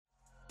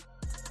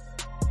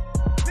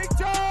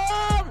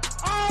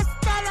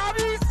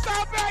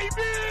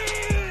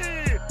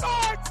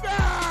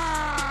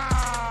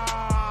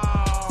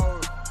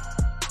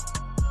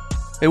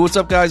Hey, what's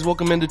up, guys?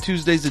 Welcome into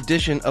Tuesday's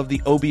edition of the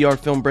OBR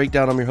Film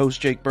Breakdown. I'm your host,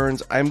 Jake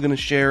Burns. I'm going to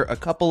share a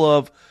couple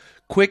of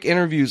quick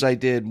interviews I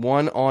did,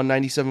 one on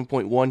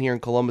 97.1 here in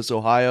Columbus,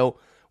 Ohio,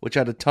 which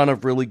had a ton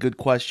of really good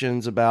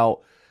questions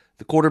about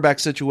the quarterback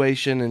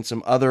situation and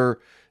some other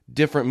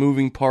different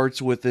moving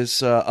parts with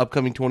this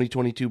upcoming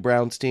 2022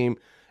 Browns team,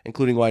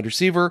 including wide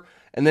receiver.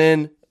 And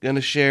then going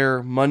to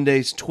share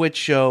Monday's Twitch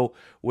show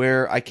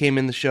where I came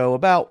in the show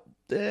about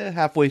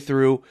halfway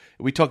through.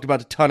 We talked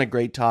about a ton of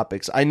great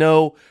topics. I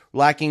know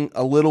lacking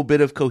a little bit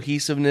of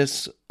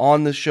cohesiveness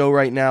on the show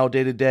right now,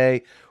 day to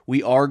day.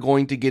 We are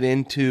going to get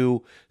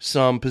into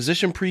some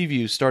position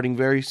previews starting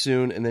very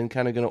soon, and then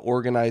kind of going to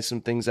organize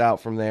some things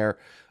out from there,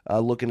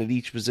 looking at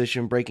each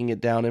position, breaking it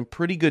down in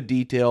pretty good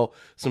detail.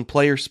 Some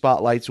player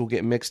spotlights will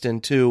get mixed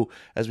in too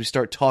as we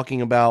start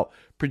talking about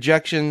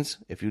projections.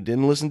 If you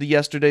didn't listen to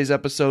yesterday's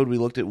episode, we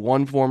looked at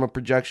one form of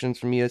projections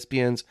from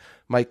ESPN's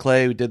Mike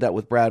Clay. We did that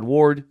with Brad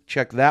Ward.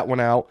 Check that one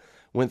out.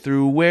 Went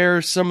through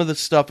where some of the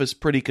stuff is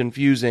pretty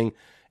confusing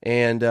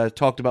and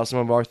talked about some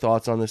of our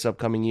thoughts on this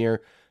upcoming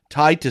year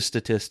tied to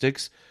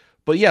statistics.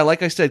 But yeah,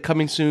 like I said,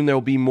 coming soon, there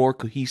will be more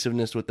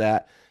cohesiveness with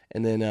that.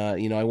 And then,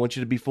 I want you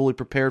to be fully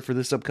prepared for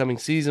this upcoming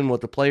season,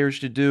 what the players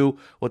should do,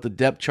 what the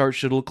depth chart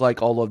should look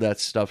like, all of that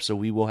stuff. So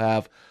we will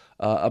have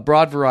a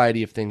broad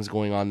variety of things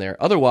going on there.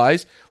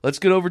 Otherwise, let's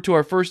get over to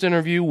our first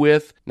interview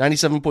with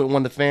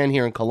 97.1 The Fan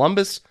here in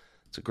Columbus.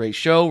 It's a great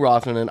show,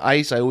 Rothman and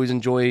Ice. I always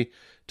enjoy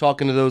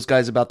talking to those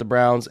guys about the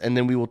Browns, and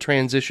then we will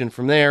transition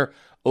from there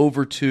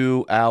over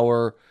to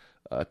our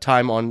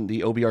time on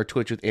the OBR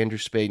Twitch with Andrew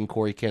Spade and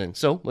Corey Kinnan.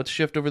 So let's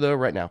shift over there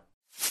right now.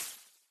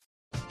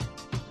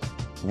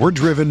 We're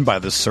driven by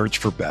the search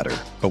for better.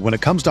 But when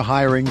it comes to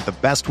hiring, the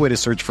best way to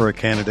search for a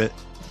candidate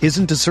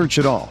isn't to search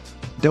at all.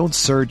 Don't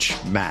search,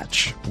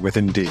 match with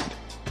Indeed.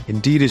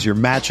 Indeed is your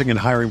matching and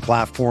hiring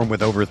platform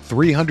with over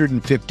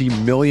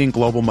 350 million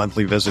global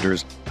monthly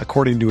visitors,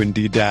 according to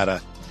Indeed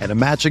data, and a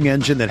matching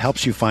engine that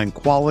helps you find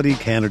quality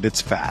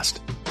candidates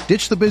fast.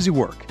 Ditch the busy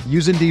work.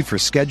 Use Indeed for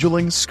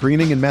scheduling,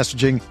 screening, and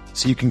messaging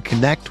so you can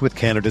connect with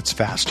candidates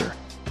faster.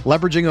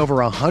 Leveraging over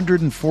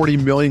 140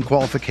 million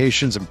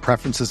qualifications and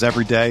preferences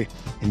every day,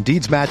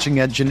 Indeed's matching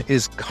engine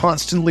is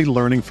constantly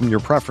learning from your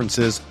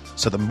preferences,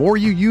 so the more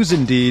you use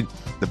Indeed,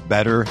 the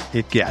better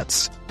it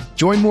gets.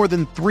 Join more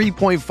than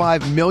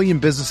 3.5 million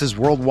businesses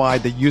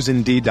worldwide that use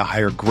Indeed to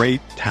hire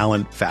great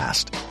talent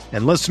fast.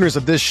 And listeners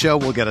of this show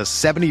will get a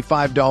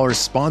 $75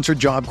 sponsored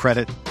job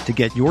credit to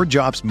get your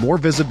jobs more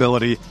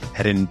visibility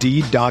at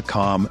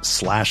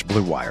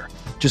Indeed.com/Blue Wire.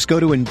 Just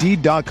go to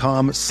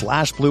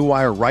Indeed.com/Blue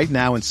Wire right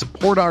now and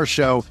support our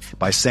show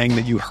by saying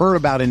that you heard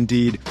about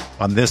Indeed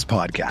on this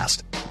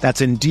podcast.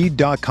 That's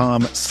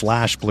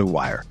Indeed.com/Blue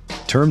Wire.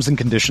 Terms and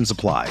conditions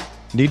apply.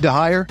 Need to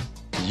hire?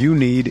 You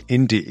need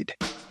Indeed.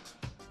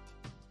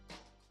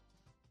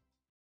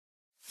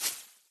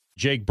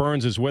 Jake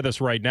Burns is with us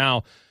right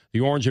now,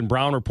 the Orange and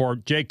Brown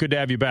Report. Jake, good to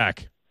have you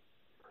back.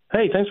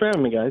 Hey, thanks for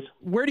having me, guys.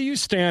 Where do you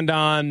stand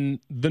on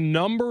the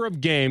number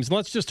of games?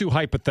 Let's just do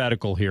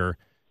hypothetical here.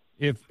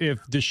 If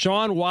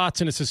Deshaun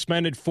Watson is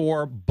suspended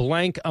for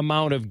blank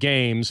amount of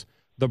games,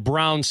 the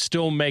Browns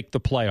still make the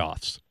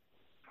playoffs.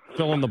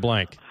 Fill in the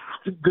blank.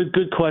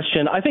 Good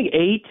question. I think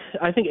 8.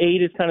 I think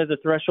 8 is kind of the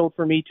threshold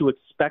for me to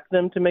expect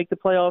them to make the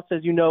playoffs.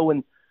 As you know,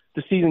 when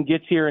the season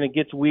gets here and it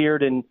gets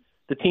weird and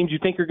the teams you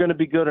think are going to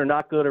be good are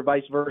not good or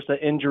vice versa,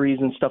 injuries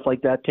and stuff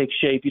like that take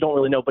shape. You don't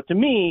really know. But to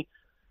me,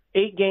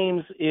 8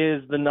 games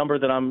is the number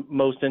that I'm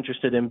most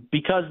interested in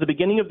because the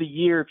beginning of the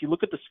year, if you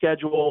look at the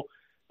schedule,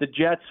 the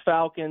Jets,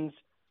 Falcons,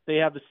 they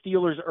have the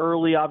Steelers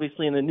early,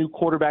 obviously, in the new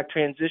quarterback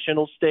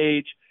transitional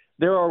stage.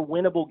 There are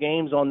winnable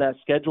games on that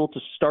schedule to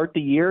start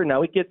the year.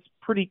 Now, it gets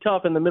pretty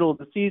tough in the middle of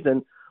the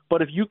season,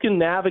 but if you can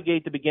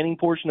navigate the beginning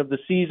portion of the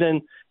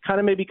season, kind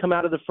of maybe come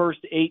out of the first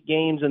 8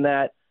 games in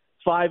that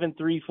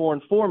 5-3,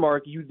 4-4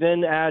 mark, you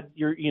then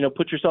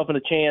put yourself in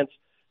a chance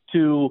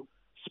to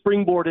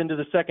springboard into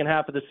the second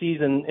half of the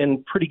season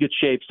in pretty good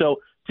shape. So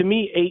to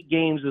me, 8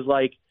 games is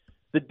like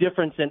the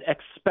difference in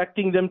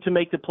expecting them to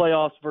make the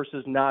playoffs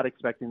versus not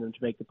expecting them to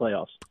make the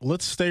playoffs.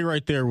 Let's stay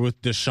right there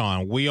with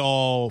Deshaun. We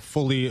all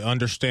fully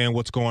understand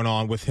what's going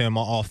on with him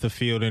off the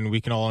field, and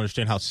we can all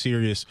understand how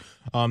serious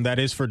that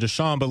is for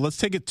Deshaun. But let's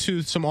take it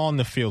to some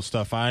on-the-field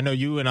stuff. I know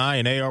you and I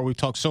and AR, we've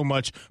talked so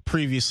much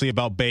previously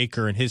about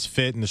Baker and his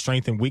fit and the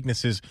strength and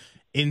weaknesses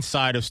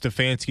inside of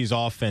Stefanski's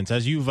offense.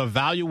 As you've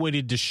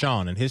evaluated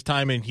Deshaun and his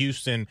time in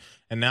Houston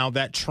and now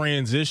that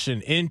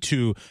transition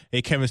into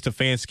a Kevin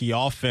Stefanski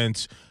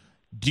offense,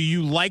 do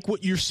you like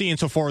what you're seeing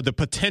so far, the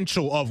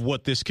potential of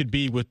what this could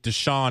be with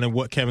Deshaun and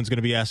what Kevin's going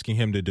to be asking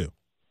him to do?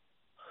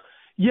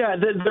 Yeah,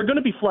 they're going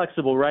to be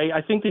flexible, right? I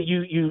think that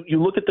you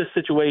look at this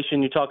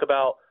situation, you talk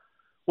about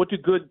what do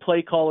good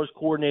play callers,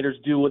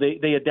 coordinators do? Well,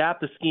 they adapt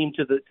the scheme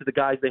to the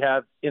guys they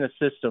have in a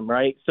system,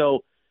 right?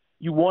 So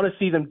you want to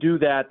see them do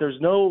that.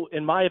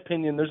 In my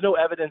opinion, there's no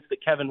evidence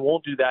that Kevin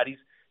won't do that.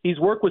 He's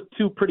worked with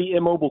 2 pretty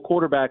immobile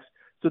quarterbacks,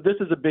 so this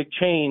is a big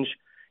change.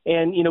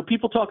 And,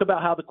 people talk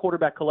about how the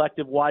quarterback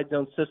collective wide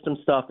zone system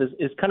stuff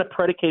is kind of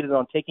predicated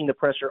on taking the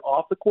pressure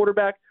off the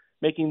quarterback,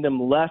 making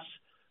them less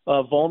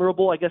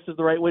vulnerable, I guess is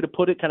the right way to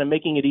put it, kind of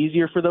making it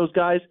easier for those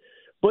guys.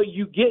 But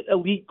you get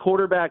elite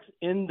quarterbacks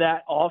in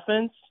that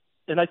offense.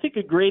 And I think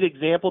a great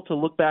example to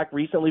look back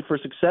recently for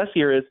success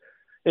here is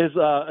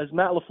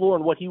Matt LaFleur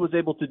and what he was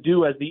able to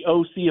do as the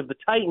OC of the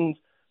Titans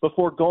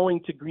before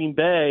going to Green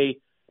Bay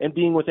and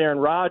being with Aaron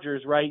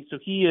Rodgers, right? So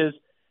he is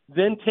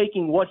then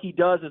taking what he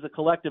does as a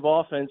collective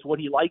offense, what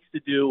he likes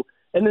to do,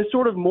 and then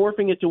sort of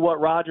morphing it to what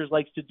Rodgers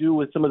likes to do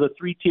with some of the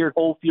three-tiered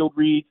whole field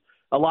reads,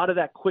 a lot of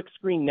that quick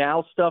screen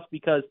now stuff,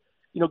 because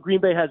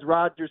Green Bay has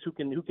Rodgers who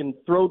can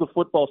throw the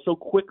football so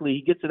quickly.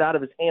 He gets it out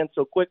of his hands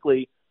so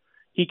quickly.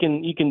 He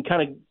can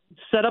kind of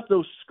set up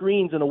those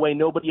screens in a way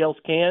nobody else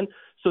can.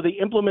 So they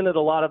implemented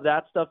a lot of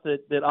that stuff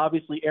that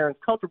obviously Aaron's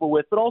comfortable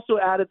with, but also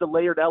added the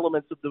layered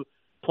elements of the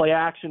play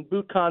action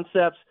boot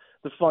concepts,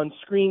 the fun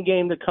screen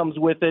game that comes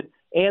with it,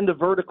 and the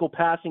vertical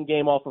passing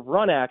game off of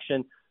run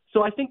action.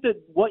 So I think that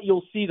what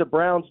you'll see the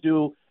Browns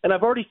do, and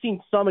I've already seen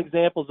some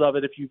examples of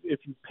it if you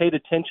paid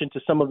attention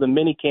to some of the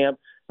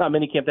not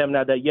minicamp, they haven't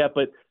had that yet,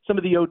 but some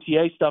of the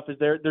OTA stuff is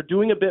they're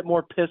doing a bit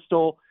more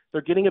pistol.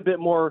 They're getting a bit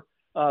more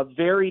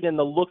varied in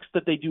the looks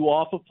that they do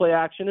off of play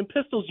action. And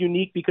pistol's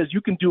unique because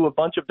you can do a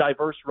bunch of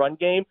diverse run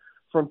game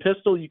from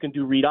pistol. You can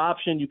do read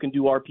option. You can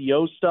do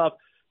RPO stuff.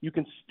 You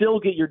can still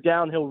get your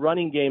downhill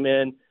running game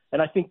in.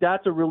 And I think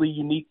that's a really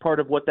unique part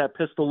of what that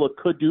pistol look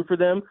could do for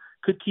them.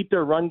 Could keep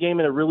their run game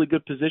in a really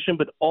good position,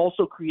 but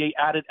also create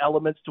added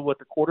elements to what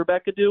the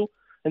quarterback could do.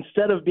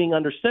 Instead of being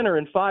under center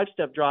and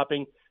 5-step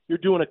dropping, you're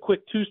doing a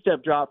quick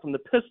 2-step drop from the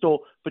pistol,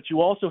 but you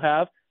also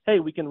have,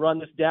 hey, we can run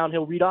this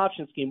downhill read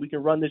option scheme. We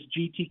can run this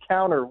GT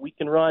counter. We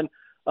can run,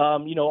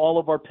 all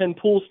of our pin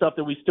pull stuff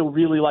that we still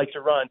really like to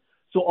run.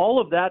 So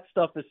all of that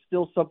stuff is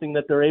still something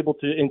that they're able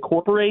to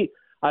incorporate.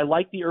 I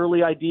like the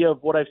early idea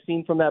of what I've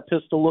seen from that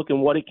pistol look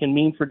and what it can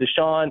mean for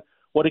Deshaun,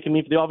 what it can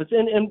mean for the offense.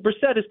 And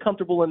Brissett is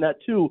comfortable in that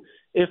too.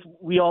 If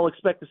we all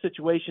expect the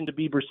situation to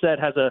be Brissett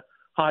has a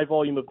high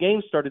volume of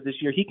games started this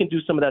year, he can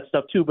do some of that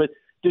stuff too. But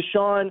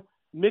Deshaun,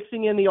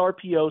 mixing in the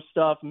RPO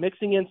stuff,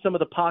 mixing in some of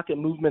the pocket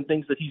movement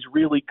things that he's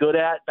really good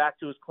at back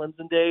to his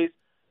Clemson days,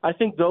 I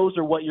think those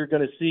are what you're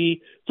going to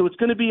see. So it's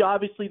going to be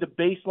obviously the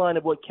baseline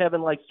of what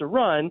Kevin likes to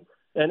run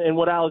and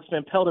what Alex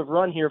Van Pelt have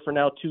run here for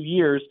now 2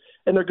 years.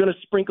 And they're going to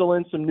sprinkle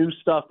in some new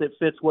stuff that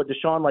fits what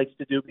Deshaun likes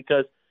to do,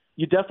 because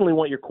you definitely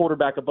want your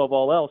quarterback above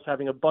all else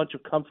having a bunch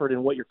of comfort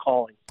in what you're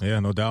calling. Yeah,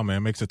 no doubt,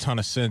 man. Makes a ton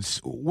of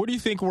sense. Where do you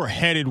think we're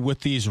headed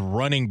with these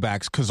running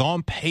backs? Because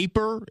on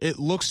paper, it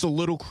looks a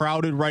little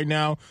crowded right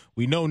now.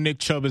 We know Nick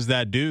Chubb is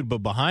that dude, but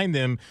behind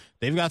them,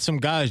 they've got some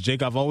guys.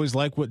 Jake, I've always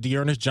liked what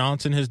Dearness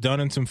Johnson has done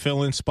in some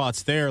fill-in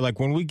spots there. Like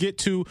when we get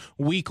to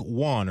week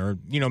 1 or,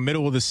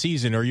 middle of the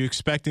season, are you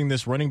expecting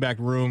this running back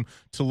room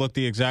to look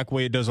the exact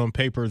way it does on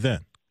paper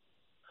then?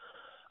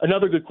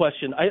 Another good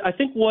question. I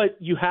think what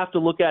you have to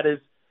look at is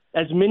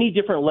as many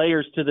different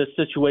layers to this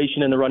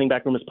situation in the running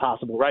back room as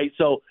possible, right?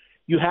 So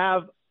you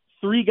have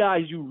 3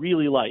 guys you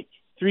really like,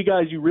 3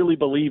 guys you really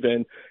believe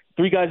in,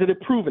 3 guys that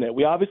have proven it.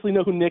 We obviously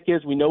know who Nick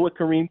is. We know what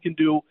Kareem can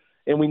do,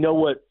 and we know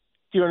what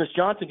Dearness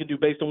Johnson can do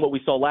based on what we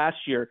saw last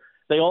year.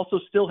 They also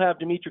still have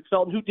Demetric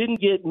Felton, who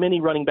didn't get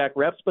many running back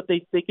reps, but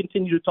they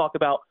continue to talk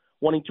about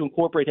wanting to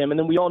incorporate him. And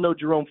then we all know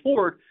Jerome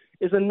Ford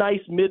is a nice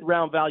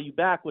mid-round value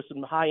back with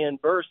some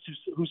high-end bursts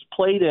who's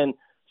played in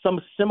some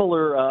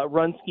similar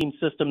run scheme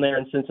system there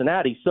in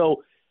Cincinnati.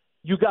 So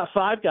you got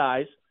 5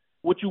 guys.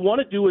 What you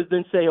want to do is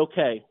then say,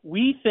 okay,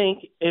 we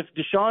think if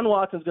Deshaun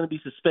Watson's going to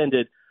be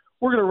suspended,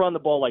 we're going to run the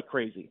ball like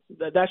crazy.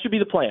 That should be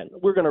the plan.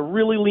 We're going to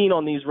really lean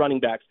on these running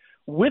backs.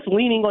 With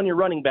leaning on your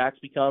running backs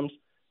becomes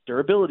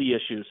durability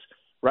issues,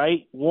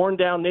 right? Worn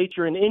down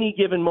nature in any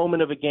given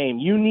moment of a game.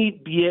 You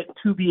need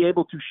to be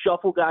able to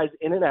shuffle guys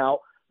in and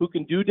out who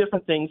can do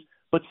different things,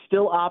 but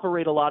still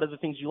operate a lot of the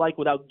things you like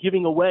without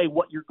giving away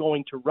what you're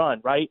going to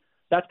run, right?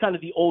 That's kind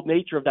of the old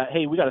nature of that.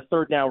 Hey, we got a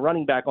third down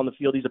running back on the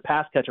field. He's a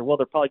pass catcher. Well,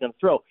 they're probably going to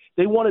throw.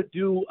 They want to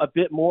do a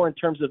bit more in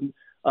terms of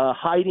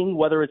hiding,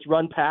 whether it's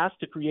run pass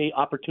to create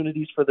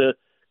opportunities for the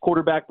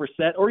quarterback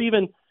Brissett, or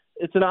even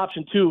it's an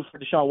option too for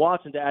Deshaun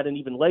Watson to add an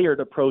even layered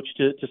approach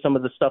to some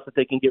of the stuff that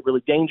they can get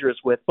really dangerous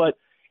with. But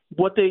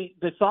what the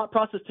thought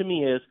process to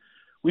me is,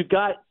 we've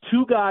got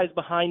 2 guys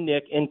behind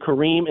Nick and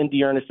Kareem and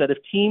Dearness that if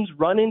teams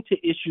run into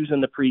issues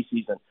in the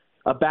preseason,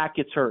 a back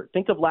gets hurt.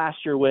 Think of last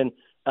year when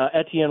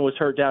Etienne was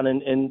hurt down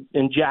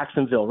in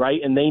Jacksonville, right?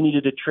 And they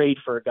needed to trade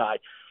for a guy.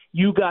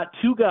 You got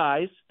 2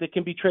 guys that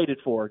can be traded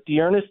for.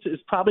 Dearness is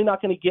probably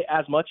not going to get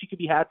as much. He could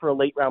be had for a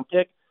late round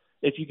pick.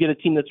 If you get a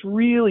team that's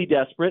really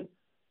desperate,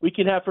 we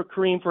can have for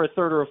Kareem for a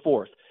 3rd or a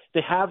 4th.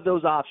 They have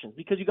those options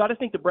because you got to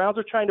think the Browns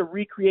are trying to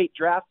recreate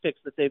draft picks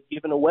that they've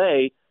given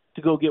away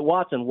to go get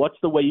Watson. What's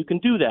the way you can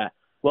do that?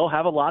 Well,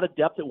 have a lot of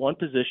depth at one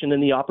position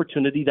and the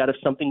opportunity that if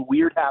something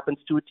weird happens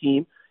to a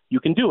team, you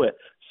can do it.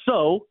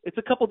 So it's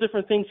a couple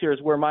different things here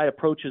is where my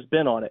approach has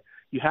been on it.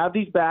 You have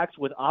these backs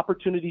with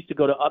opportunities to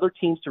go to other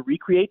teams to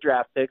recreate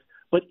draft picks,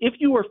 but if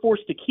you are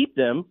forced to keep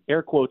them,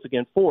 air quotes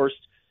again, forced,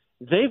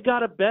 they've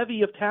got a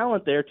bevy of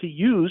talent there to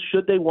use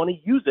should they want to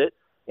use it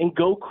and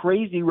go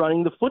crazy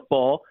running the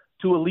football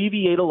to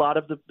alleviate a lot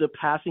of the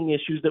passing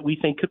issues that we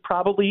think could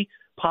probably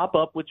pop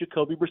up with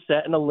Jacoby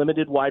Brissett and a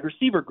limited wide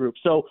receiver group.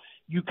 So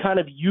you kind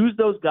of use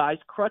those guys,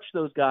 crutch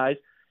those guys,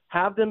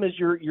 have them as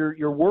your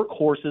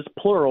workhorses,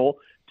 plural,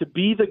 to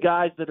be the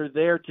guys that are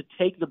there to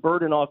take the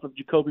burden off of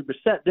Jacoby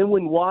Brissett. Then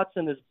when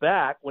Watson is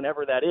back,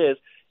 whenever that is,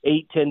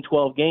 8, 10,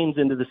 12 games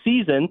into the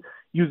season,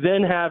 you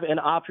then have an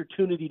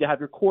opportunity to have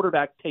your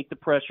quarterback take the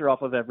pressure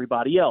off of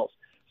everybody else.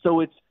 So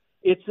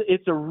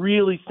it's a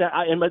really –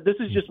 and this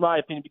is just my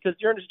opinion, because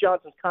Ernest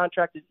Johnson's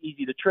contract is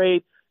easy to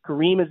trade.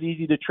 Kareem is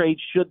easy to trade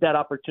should that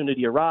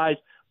opportunity arise.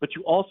 But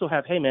you also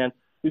have, hey, man,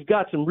 we've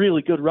got some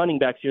really good running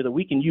backs here that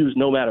we can use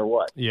no matter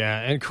what.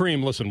 Yeah, and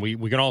Kareem, listen, we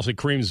can all say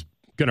Kareem's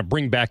going to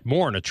bring back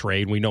more in a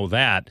trade. We know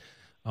that.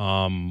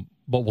 But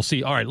we'll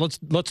see. All right, let's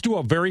do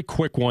a very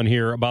quick one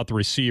here about the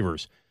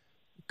receivers.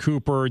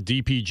 Cooper,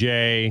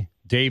 DPJ,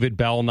 David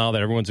Bell, now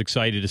that everyone's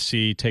excited to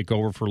see take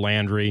over for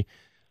Landry.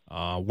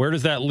 Where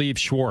does that leave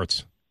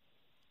Schwartz?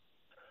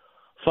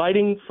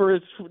 Fighting for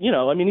his, he's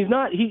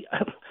not,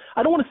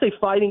 I don't want to say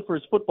fighting for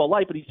his football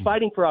life, but he's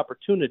fighting for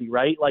opportunity,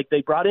 right? Like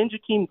they brought in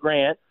Jakeem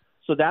Grant,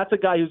 so that's a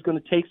guy who's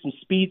going to take some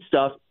speed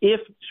stuff if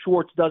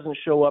Schwartz doesn't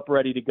show up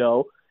ready to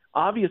go.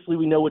 Obviously,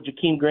 we know what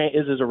Jakeem Grant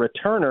is as a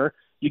returner.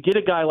 You get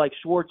a guy like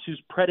Schwartz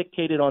who's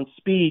predicated on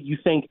speed, you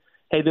think,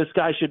 hey, this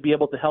guy should be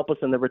able to help us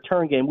in the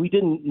return game. We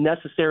didn't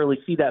necessarily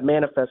see that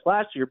manifest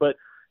last year, but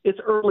it's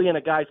early in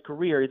a guy's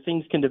career.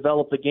 Things can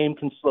develop. The game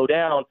can slow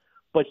down.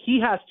 But he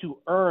has to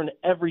earn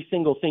every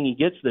single thing he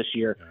gets this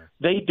year. Yeah.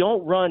 They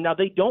don't run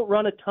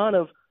a ton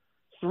of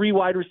 3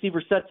 wide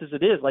receiver sets as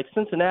it is. Like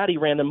Cincinnati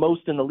ran the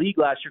most in the league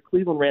last year.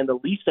 Cleveland ran the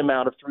least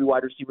amount of 3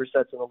 wide receiver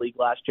sets in the league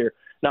last year.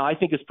 Now, I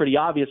think it's pretty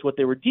obvious what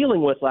they were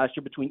dealing with last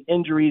year between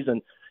injuries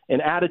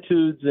and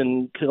attitudes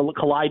and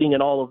colliding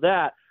and all of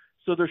that.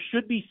 So there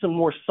should be some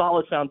more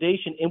solid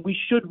foundation, and we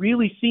should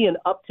really see an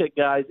uptick,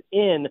 guys,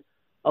 in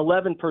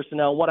 11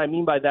 personnel. What I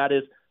mean by that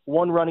is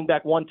 1 running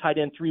back, 1 tight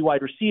end, 3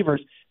 wide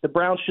receivers. The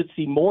Browns should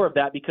see more of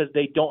that because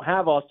they don't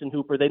have Austin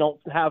Hooper. They don't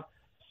have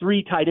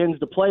 3 tight ends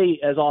to play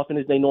as often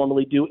as they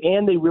normally do,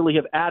 and they really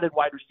have added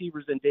wide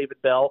receivers in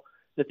David Bell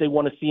that they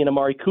want to see in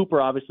Amari Cooper.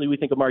 Obviously, we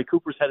think Amari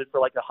Cooper's headed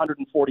for like a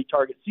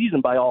 140-target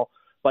season by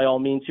all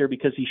means here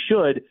because he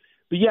should.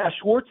 But, yeah,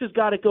 Schwartz has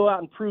got to go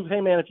out and prove,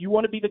 hey, man, if you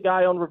want to be the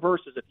guy on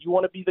reverses, if you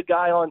want to be the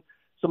guy on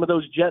some of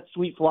those jet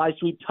sweep, fly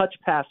sweep, touch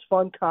pass,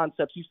 fun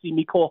concepts you see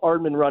Mecole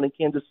Hardman run in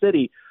Kansas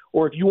City,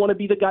 or if you want to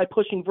be the guy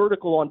pushing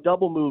vertical on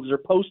double moves or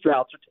post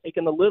routes or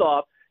taking the lid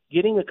off,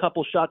 getting a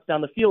couple shots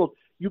down the field,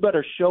 you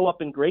better show up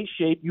in great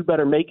shape. You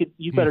better make it.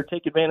 You better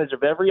take advantage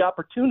of every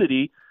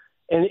opportunity.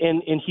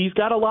 And he's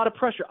got a lot of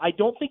pressure. I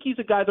don't think he's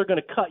a guy they're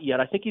going to cut yet.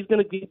 I think he's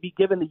going to be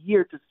given the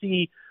year to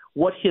see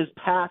what his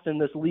path in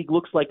this league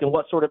looks like and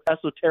what sort of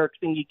esoteric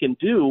thing he can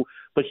do.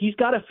 But he's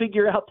got to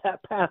figure out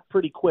that path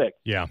pretty quick.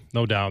 Yeah,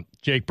 no doubt.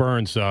 Jake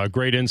Burns,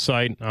 great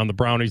insight on the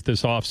Brownies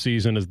this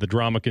offseason as the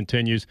drama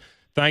continues.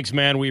 Thanks,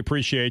 man. We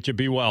appreciate you.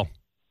 Be well.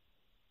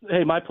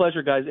 Hey, my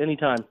pleasure, guys.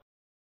 Anytime.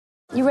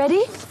 You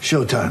ready?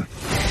 Showtime.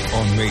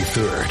 On May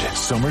 3rd,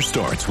 summer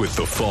starts with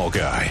The Fall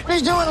Guy.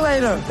 Let's do it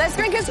later. Let's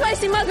drink a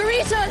spicy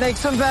margarita. Make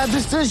some bad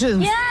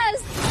decisions.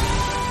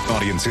 Yes.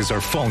 Audiences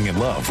are falling in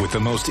love with the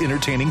most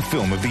entertaining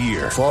film of the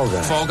year. Fall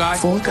Guy. Fall Guy?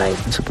 Fall Guy.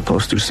 That's what the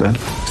poster said.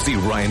 See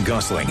Ryan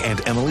Gosling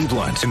and Emily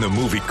Blunt in the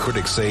movie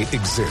critics say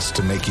exists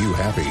to make you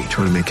happy.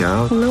 Trying to make it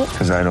out? Nope.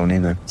 Because I don't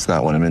either. It's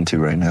not what I'm into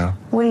right now.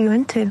 What are you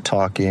into?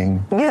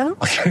 Talking. Yeah.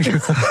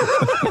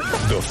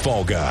 The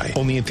Fall Guy.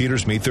 Only in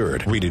theaters May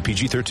 3rd. Rated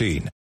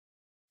PG-13.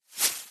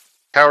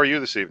 How are you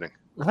this evening?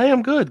 I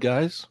am good,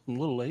 guys. I'm a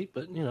little late,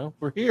 but,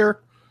 we're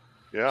here.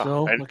 Yeah,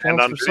 so and for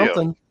on video.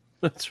 something.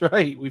 That's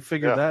right. We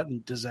figured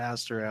that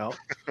disaster out.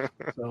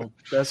 So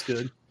that's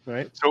good,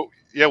 right? So,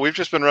 yeah, we've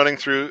just been running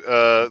through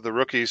the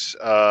rookies.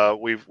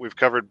 We've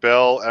covered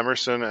Bell,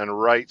 Emerson,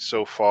 and Wright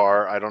so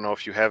far. I don't know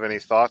if you have any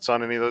thoughts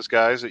on any of those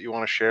guys that you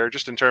want to share,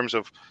 just in terms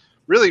of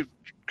really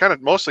kind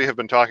of mostly have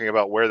been talking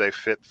about where they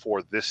fit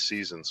for this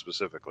season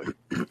specifically.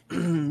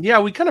 Yeah,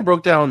 we kind of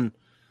broke down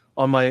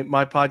on my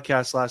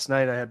podcast last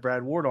night. I had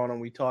Brad Ward on, and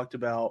we talked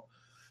about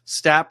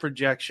stat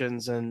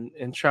projections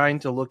and trying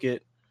to look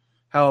at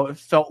how it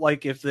felt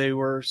like if they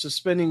were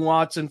suspending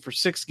Watson for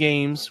 6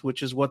 games,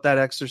 which is what that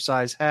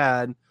exercise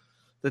had,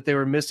 that they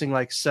were missing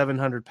like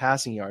 700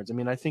 passing yards. I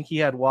mean, I think he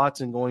had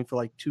Watson going for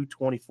like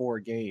 224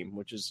 a game,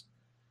 which is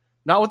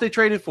not what they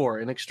traded for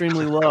and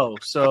extremely low.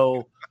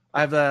 So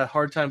I have a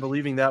hard time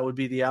believing that would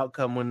be the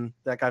outcome when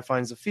that guy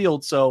finds the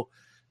field. So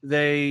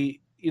they,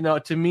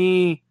 to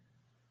me,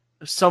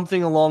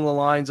 something along the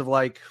lines of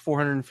like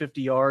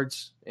 450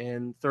 yards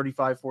and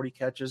 35, 40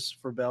 catches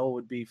for Bell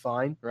would be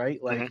fine,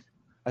 right? Like,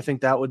 I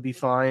think that would be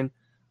fine.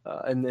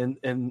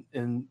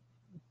 And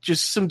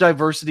just some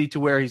diversity to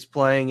where he's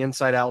playing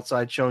inside,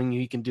 outside, showing you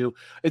he can do.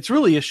 It's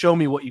really a show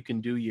me what you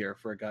can do year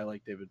for a guy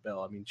like David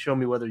Bell. I mean, show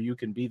me whether you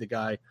can be the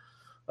guy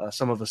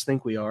some of us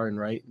think we are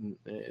and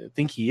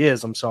think he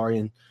is. I'm sorry.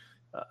 And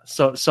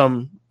so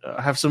some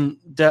have some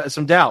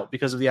doubt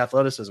because of the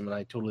athleticism, and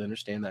I totally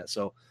understand that.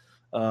 So,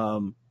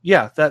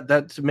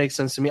 that makes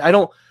sense to me.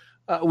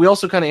 we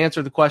also kind of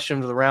answered the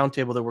question of the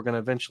roundtable that we're going to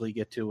eventually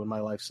get to when my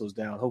life slows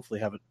down. Hopefully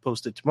have it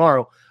posted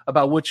tomorrow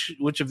about which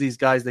of these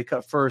guys they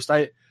cut first.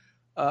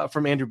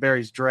 From Andrew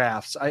Barry's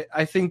drafts.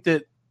 I think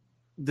that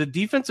the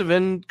defensive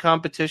end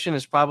competition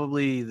is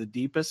probably the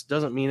deepest.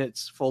 Doesn't mean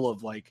it's full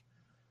of like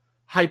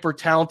hyper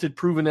talented,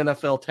 proven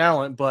NFL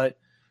talent, but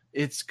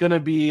it's going to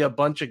be a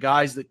bunch of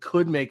guys that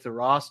could make the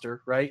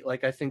roster, right?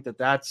 Like, I think that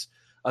that's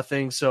a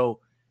thing. So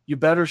you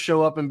better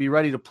show up and be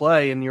ready to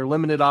play, and your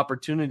limited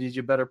opportunities,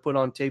 you better put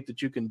on tape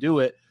that you can do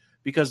it,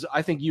 because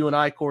I think you and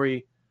I,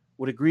 Corey,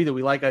 would agree that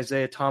we like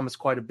Isaiah Thomas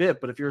quite a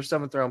bit. But if you're a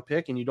 7th round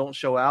pick and you don't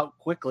show out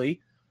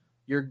quickly,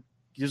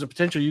 there's a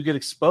potential you get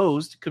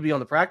exposed. Could be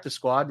on the practice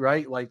squad,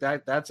 right? Like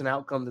that's an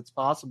outcome that's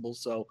possible.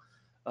 So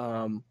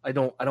I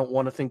don't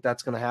want to think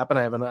that's going to happen.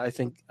 I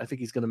think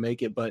he's going to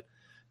make it, but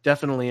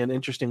definitely an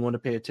interesting one to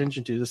pay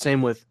attention to. The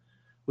same with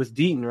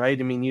Deaton, right?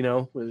 I mean,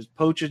 there's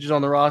Pochich is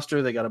on the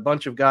roster. They got a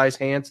bunch of guys,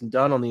 Hance and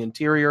Dunn on the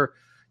interior.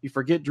 You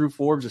forget Drew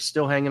Forbes is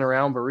still hanging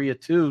around, Berea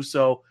too.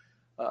 So,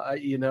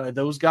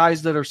 those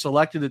guys that are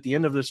selected at the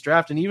end of this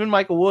draft, and even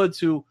Michael Woods,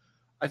 who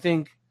I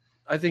think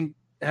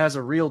has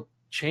a real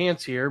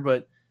chance here.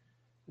 But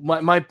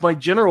my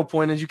general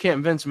point is you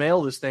can't Vince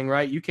mail this thing,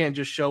 right? You can't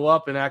just show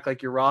up and act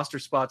like your roster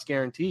spot's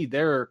guaranteed.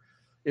 There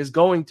is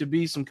going to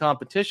be some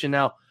competition.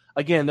 Now,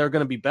 again, there are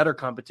going to be better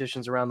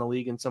competitions around the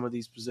league in some of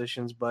these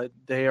positions, but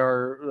they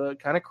are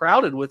kind of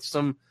crowded with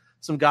some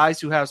guys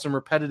who have some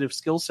repetitive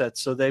skill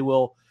sets. So they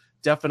will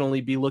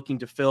definitely be looking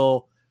to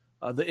fill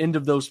the end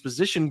of those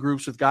position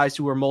groups with guys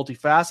who are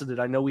multifaceted.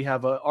 I know we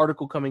have an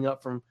article coming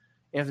up from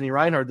Anthony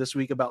Reinhardt this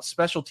week about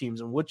special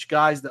teams and which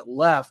guys that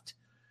left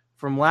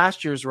from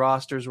last year's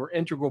rosters were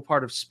integral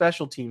part of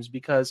special teams,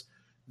 because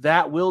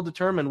that will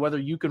determine whether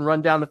you can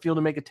run down the field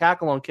and make a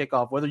tackle on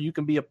kickoff, whether you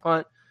can be a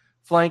punt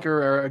flanker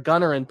or a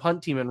gunner and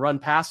punt team and run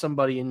past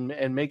somebody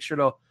and make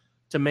sure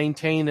to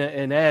maintain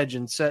an edge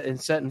and set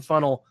and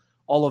funnel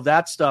all of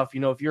that stuff.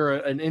 If you're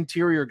an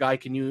interior guy,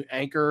 can you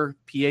anchor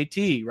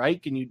PAT,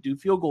 right? Can you do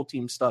field goal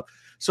team stuff?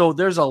 So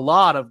there's a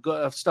lot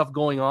of stuff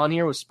going on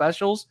here with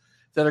specials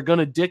that are going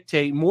to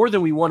dictate, more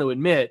than we want to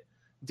admit,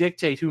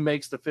 who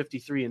makes the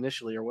 53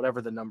 initially, or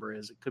whatever the number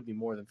is. It could be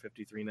more than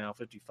 53 now,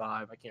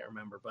 55. I can't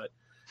remember. But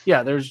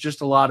yeah, there's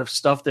just a lot of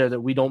stuff there that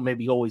we don't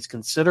maybe always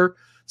consider.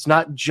 It's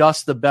not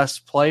just the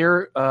best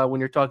player when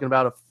you're talking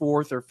about a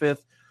 4th or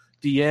 5th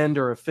D end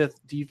or a 5th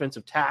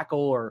defensive tackle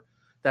or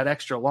that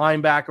extra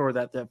linebacker or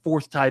that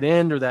 4th tight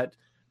end, or that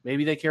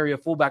maybe they carry a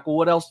fullback. Well,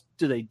 what else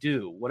do they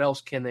do? What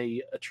else can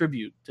they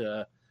attribute,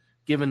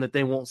 given that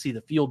they won't see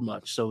the field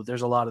much? So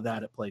there's a lot of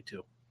that at play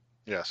too.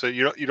 Yeah, so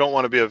you don't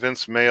want to be a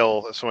Vince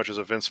Mail so much as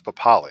a Vince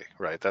Papali,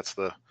 right? That's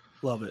the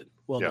love it.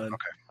 Well done.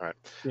 Okay, all right.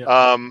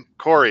 Yeah.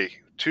 Corey,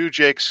 to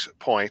Jake's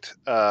point,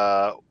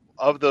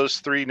 of those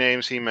 3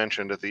 names he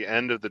mentioned at the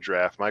end of the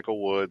draft,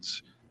 Michael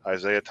Woods,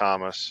 Isaiah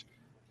Thomas,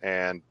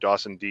 and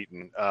Dawson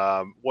Deaton,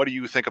 what do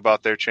you think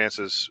about their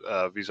chances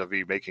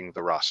vis-a-vis making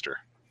the roster?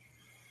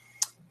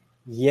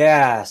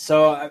 Yeah,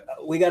 so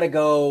we got to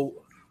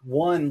go.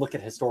 One, look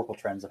at historical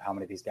trends of how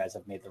many of these guys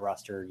have made the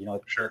roster.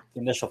 Sure. The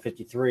initial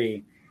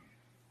 53.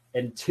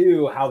 And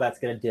 2, how that's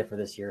going to differ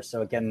this year.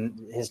 So again,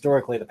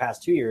 historically, the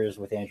past 2 years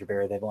with Andrew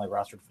Barry, they've only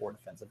rostered 4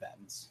 defensive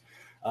ends.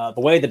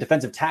 The way the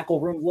defensive tackle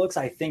room looks,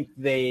 I think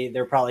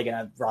they're probably going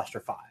to roster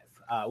 5,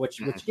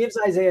 which gives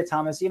Isaiah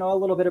Thomas, a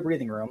little bit of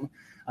breathing room.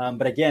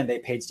 But again, they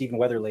paid Stephen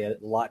Weatherly a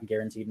lot in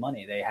guaranteed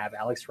money. They have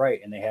Alex Wright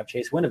and they have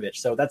Chase Winovich.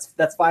 So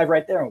that's 5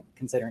 right there,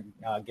 considering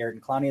Garrett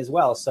and Clowney as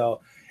well.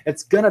 So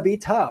it's going to be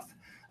tough.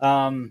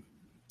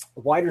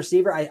 Wide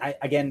receiver, I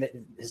again,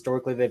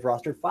 historically they've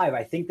rostered 5.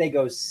 I think they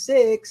go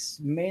 6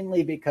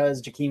 mainly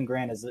because Jakeem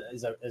Grant is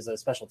a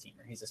special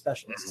teamer. He's a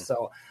specialist. Mm-hmm.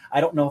 So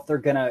I don't know if they're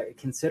going to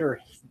consider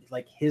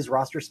like his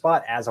roster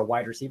spot as a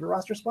wide receiver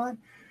roster spot.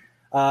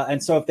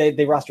 And so if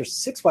they roster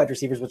 6 wide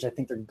receivers, which I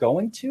think they're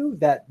going to,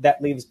 that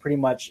leaves pretty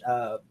much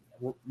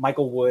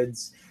Michael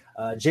Woods,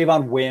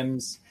 Javon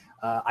Wims,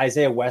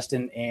 Isaiah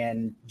Weston,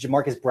 and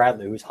Jamarcus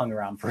Bradley, who's hung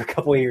around for a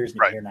couple of years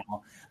here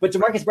now. But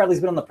Jamarcus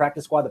Bradley's been on the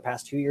practice squad the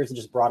past 2 years and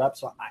just brought up.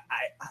 So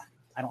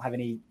I don't have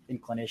any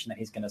inclination that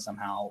he's going to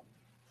somehow,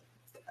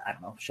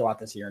 show out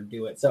this year and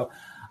do it. So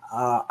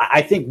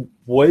I think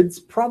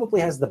Woods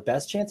probably has the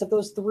best chance of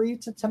those 3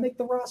 to make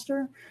the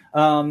roster.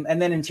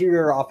 And then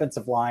interior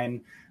offensive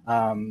line,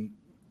 Dean's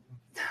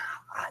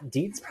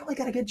probably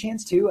got a good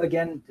chance too.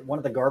 Again, one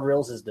of the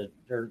guardrails is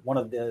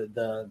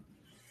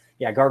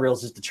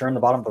guardrails is to churn the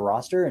bottom of the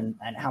roster, and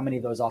how many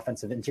of those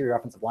interior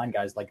offensive line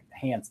guys like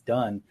Hance,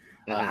 Dunn,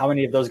 how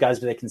many of those guys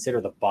do they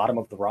consider the bottom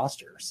of the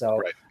roster?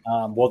 So,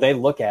 will they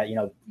look at,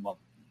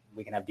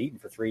 we can have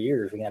Deaton for 3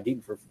 years, we can have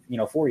Deaton for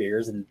 4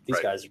 years, and these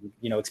guys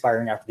are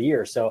expiring after the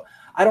year. So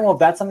I don't know if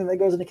that's something that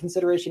goes into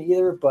consideration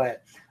either,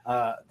 but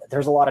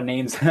there's a lot of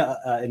names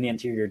in the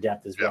interior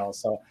depth as well.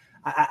 So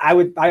I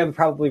would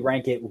probably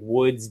rank it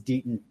Woods,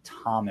 Deaton,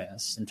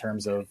 Thomas in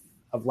terms of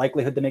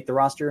likelihood to make the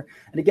roster.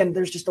 And again,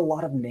 there's just a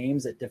lot of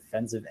names at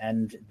defensive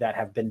end that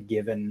have been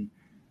given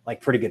like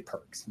pretty good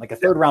perks, like a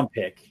 3rd round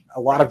pick, a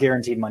lot of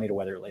guaranteed money to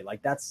Weatherly.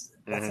 Like that's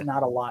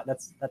not a lot.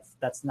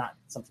 That's not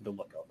something to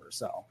look over.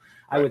 So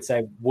I would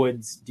say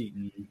Woods,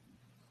 Deaton,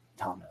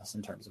 Thomas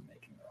in terms of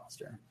making the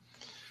roster.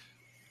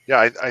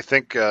 Yeah, I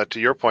think to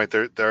your point,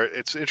 there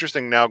it's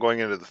interesting now going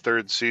into the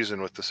 3rd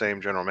season with the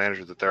same general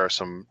manager that there are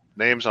some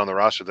names on the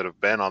roster that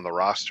have been on the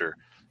roster,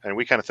 and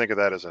we kind of think of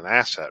that as an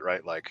asset,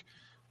 right? Like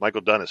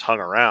Michael Dunn has hung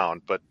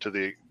around, but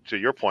to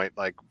your point,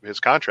 like his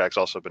contract's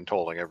also been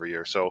tolling every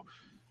year. So,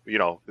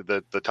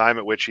 the time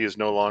at which he is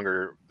no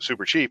longer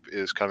super cheap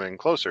is coming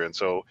closer, and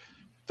so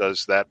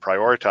does that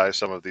prioritize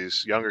some of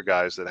these younger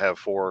guys that have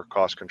 4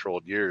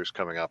 cost-controlled years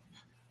coming up?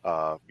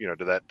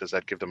 Does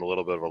that give them a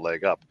little bit of a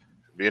leg up?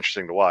 Be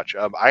interesting to watch.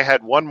 I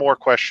had one more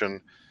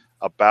question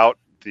about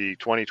the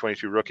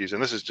 2022 rookies,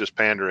 and this is just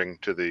pandering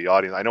to the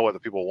audience. I know what the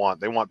people want.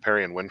 They want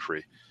Perrion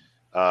Winfrey.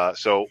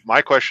 So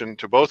my question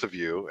to both of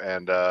you,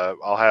 and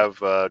I'll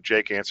have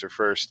Jake answer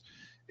first,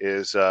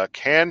 is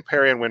can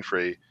Perrion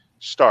Winfrey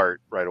start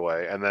right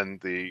away? And then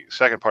the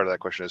second part of that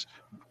question is,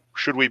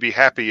 should we be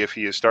happy if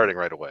he is starting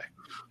right away?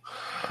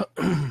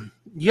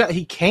 Yeah,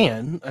 he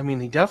can. I mean,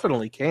 he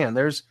definitely can.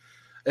 There's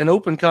an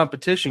open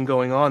competition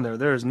going on there.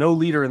 There is no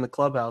leader in the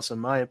clubhouse, in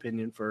my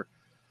opinion, for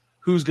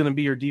who's going to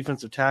be your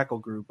defensive tackle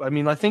group. I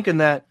mean, I think in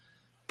that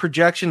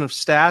projection of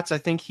stats, I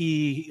think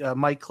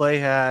Mike Clay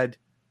had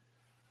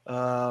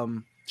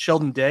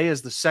Sheldon Day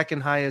as the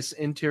second highest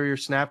interior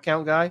snap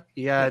count guy.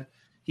 He had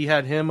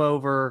him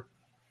over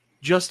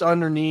just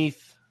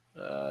underneath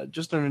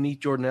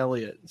Jordan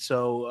Elliott.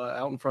 So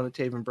out in front of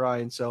Taven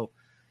Bryan. So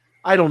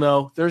I don't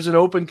know. There's an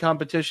open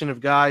competition of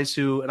guys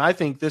who, and I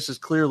think this is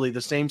clearly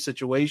the same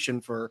situation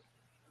for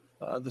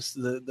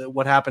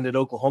what happened at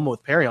Oklahoma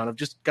with Perrion, of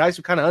just guys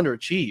who kind of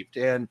underachieved,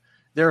 and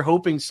they're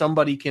hoping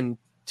somebody can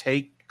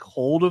take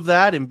hold of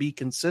that and be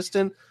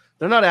consistent.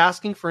 They're not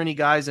asking for any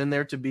guys in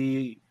there to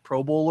be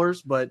Pro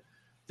Bowlers, but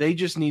they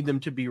just need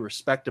them to be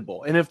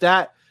respectable. And if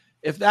that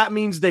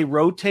means they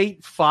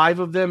rotate 5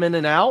 of them in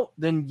and out,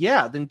 then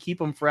keep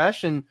them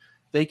fresh, and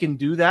they can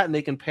do that, and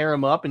they can pair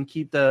them up and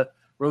keep the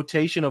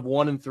rotation of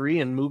 1 and 3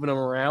 and moving them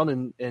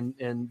around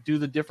and do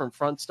the different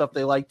front stuff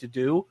they like to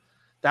do.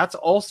 That's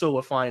also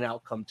a fine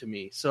outcome to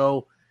me.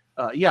 So,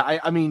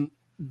 I mean,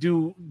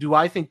 do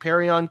I think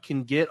Perrion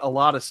can get a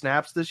lot of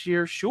snaps this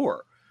year?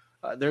 Sure.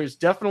 There's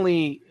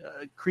definitely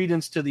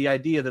credence to the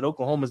idea that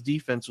Oklahoma's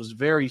defense was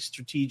very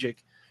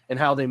strategic in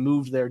how they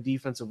moved their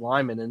defensive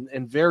linemen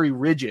and very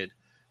rigid.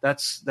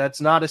 That's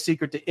not a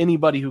secret to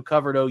anybody who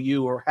covered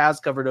OU or has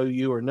covered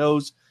OU or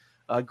knows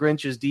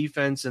Grinch's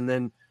defense. And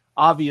then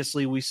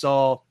obviously we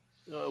saw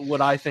what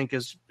I think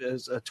is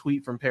a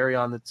tweet from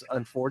Perrion that's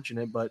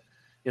unfortunate, but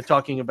you're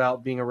talking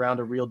about being around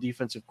a real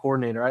defensive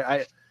coordinator.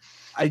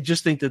 I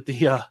just think that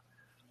the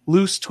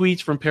loose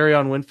tweets from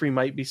Perrion Winfrey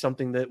might be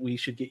something that we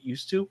should get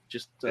used to,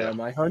 just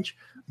my hunch.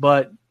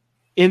 But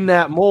in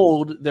that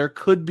mold, there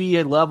could be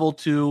a level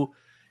to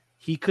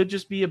he could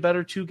just be a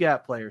better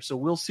 2-gap player. So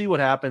we'll see what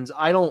happens.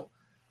 I don't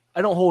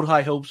hold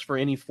high hopes for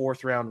any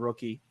 4th-round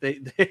rookie.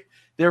 They're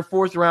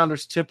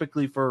 4th-rounders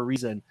typically for a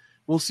reason.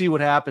 We'll see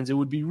what happens. It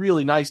would be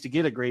really nice to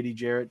get a Grady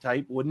Jarrett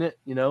type, wouldn't it?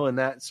 In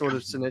that sort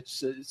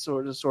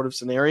of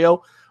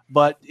scenario.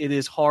 But it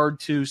is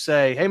hard to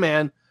say, hey,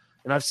 man,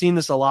 and I've seen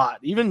this a lot,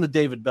 even the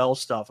David Bell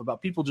stuff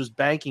about people just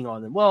banking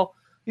on them. Well,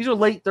 these are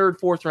late 3rd,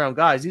 4th-round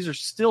guys. These are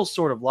still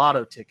sort of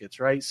lotto tickets,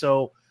 right?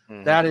 So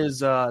that is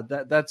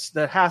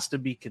that has to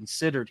be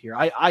considered here.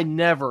 I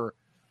never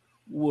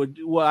would.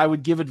 Well, I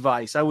would give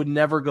advice. I would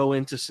never go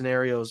into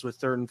scenarios with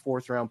 3rd and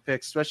 4th-round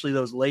picks, especially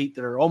those late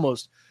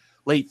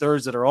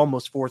 3rds that are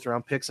almost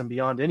 4th-round picks and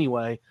beyond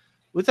anyway,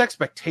 with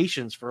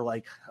expectations for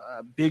like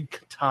big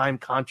time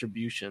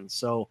contributions.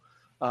 So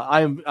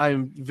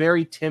I'm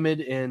very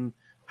timid in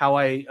how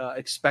I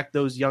expect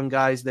those young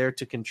guys there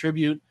to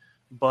contribute.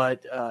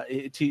 But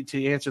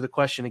to answer the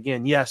question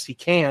again, yes, he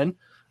can.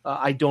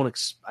 I don't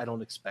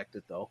expect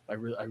it though. I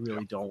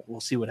really don't. We'll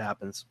see what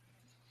happens.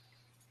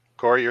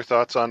 Corey, your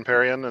thoughts on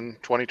Perrion in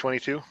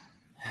 2022?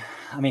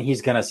 I mean,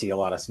 he's going to see a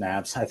lot of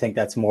snaps. I think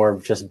that's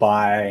more just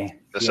by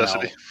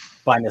necessity.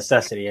 By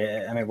necessity.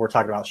 I mean, we're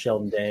talking about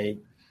Sheldon Day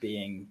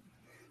being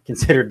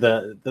considered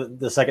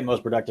the second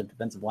most productive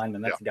defensive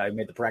lineman. That's the guy who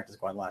made the practice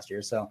squad last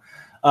year. So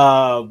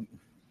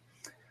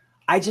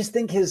I just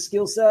think his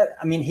skill set,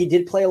 I mean, he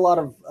did play a lot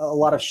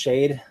of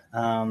shade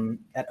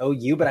at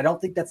OU, but I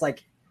don't think that's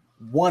like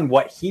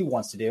what he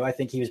wants to do. I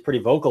think he was pretty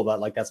vocal about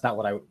like, that's not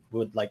what I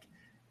would like,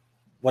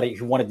 what he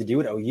wanted to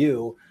do at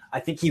OU. I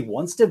think he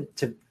wants to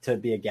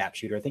be a gap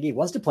shooter. I think he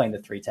wants to play in the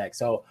 3-tech.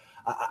 So,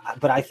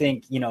 but I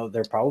think,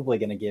 they're probably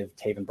going to give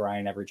Taven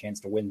Bryan every chance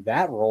to win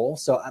that role.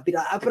 So,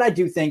 but I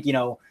do think,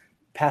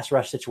 pass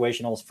rush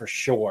situationals for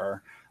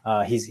sure.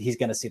 He's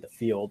going to see the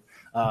field.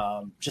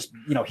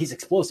 He's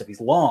explosive.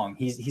 He's long.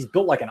 He's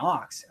built like an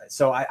ox.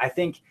 So I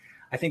think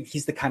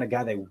he's the kind of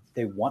guy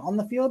they want on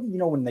the field.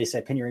 When they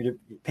say pin your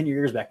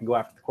ears back and go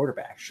after the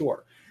quarterback,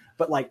 sure.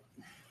 But like,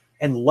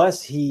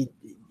 unless he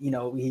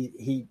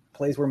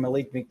plays where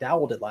Malik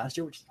McDowell did last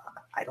year, which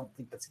I don't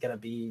think that's going to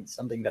be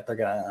something that they're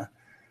going to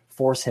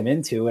force him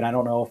into. And I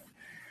don't know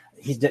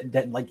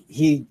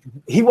he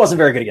wasn't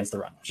very good against the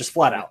run, just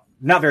flat out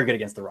not very good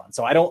against the run.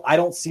 So I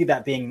don't see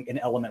that being an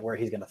element where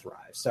he's going to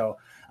thrive. So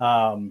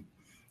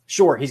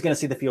sure, he's going to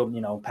see the field,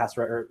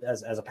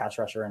 as a pass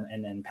rusher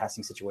and in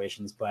passing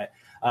situations. But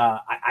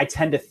I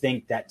tend to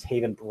think that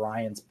Taven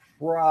Bryan's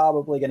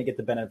probably going to get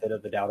the benefit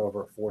of the doubt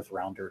over a fourth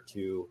rounder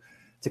to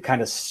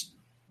kind of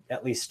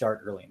at least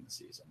start early in the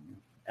season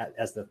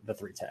as the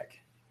 3 tech.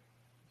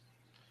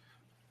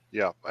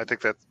 Yeah, I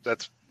think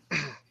that's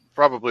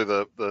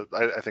probably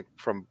I think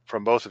from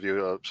both of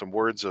you some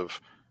words of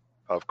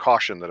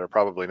caution that are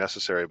probably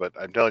necessary. But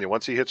I'm telling you,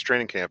 once he hits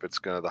training camp, it's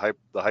the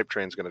hype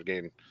train's going to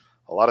gain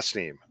a lot of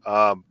steam.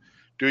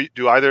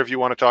 Do either of you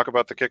want to talk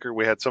about the kicker?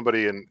 We had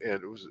somebody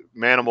it was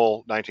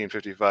Manimal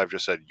 1955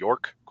 just said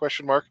York ?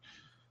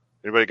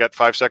 Anybody got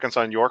 5 seconds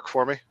on York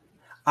for me?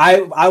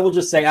 I will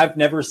just say I've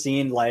never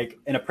seen like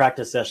in a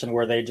practice session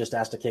where they just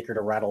asked a kicker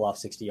to rattle off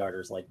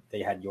 60-yarders like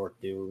they had York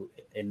do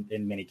in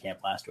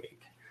minicamp last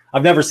week.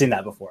 I've never seen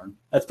that before.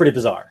 That's pretty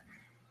bizarre.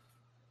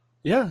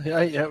 Yeah,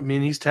 I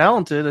mean, he's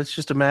talented. It's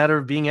just a matter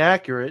of being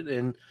accurate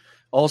and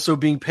also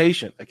being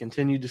patient. I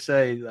continue to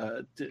say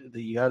that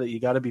you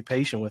got to be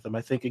patient with him.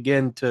 I think,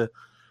 again, to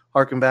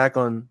harken back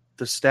on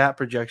the stat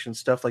projection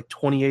stuff, like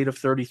 28 of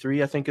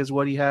 33, I think is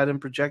what he had him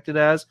projected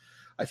as.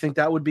 I think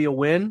that would be a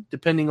win,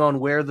 depending on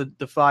where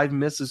the 5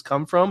 misses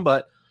come from,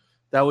 but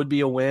that would be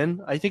a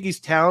win. I think he's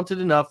talented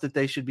enough that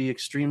they should be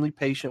extremely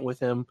patient with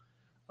him.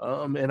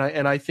 And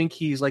I think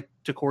he's, like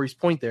to Corey's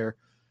point there,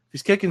 if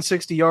he's kicking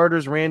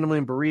 60-yarders randomly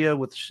in Berea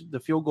with the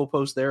field goal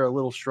post there a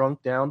little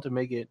shrunk down to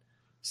make it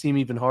seem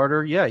even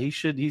harder, yeah,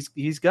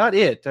 he's got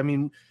it. I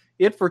mean,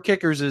 it for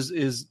kickers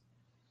is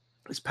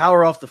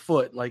power off the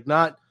foot, like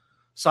not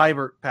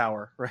cyber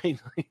power, right?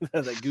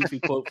 That goofy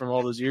quote from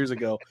all those years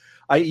ago.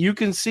 You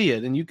can see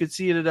it, and you could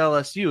see it at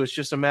LSU. It's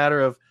just a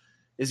matter of,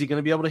 is he going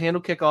to be able to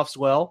handle kickoffs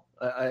well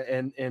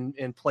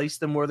and place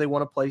them where they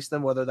want to place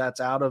them, whether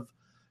that's out of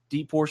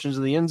deep portions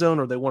of the end zone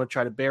or they want to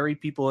try to bury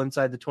people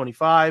inside the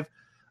 25.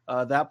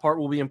 That part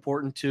will be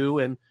important too.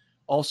 And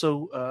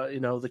also,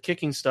 the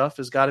kicking stuff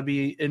has got to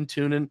be in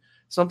tune. And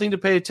something to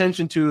pay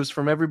attention to is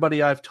from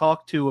everybody I've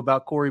talked to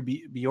about Corey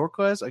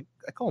Bojorquez.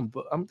 I call him,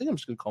 I think I'm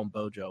just going to call him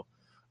Bojo.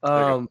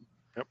 Yep.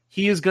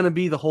 He is going to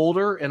be the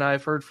holder, and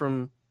I've heard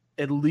from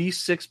at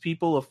least 6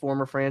 people of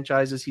former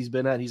franchises he's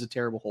been at, he's a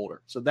terrible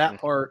holder. So that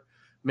part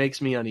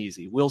makes me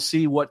uneasy. We'll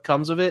see what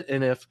comes of it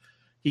and if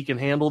he can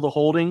handle the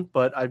holding,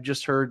 but I've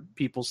just heard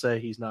people say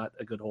he's not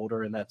a good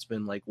holder, and that's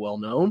been like well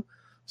known.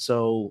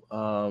 So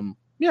don't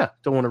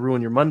want to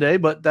ruin your Monday,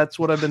 but that's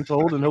what I've been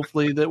told, and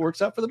hopefully that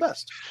works out for the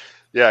best.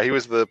 Yeah, he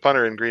was the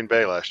punter in Green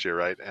Bay last year,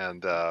 right?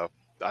 And I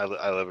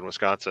live in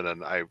Wisconsin,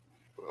 and I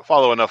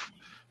follow enough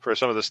for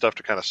some of this stuff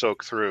to kind of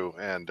soak through.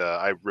 And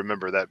I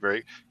remember that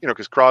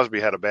because Crosby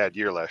had a bad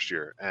year last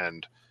year,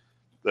 and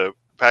the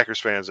Packers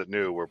fans that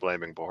knew were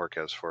blaming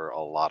Bojorquez for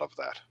a lot of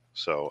that.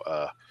 So,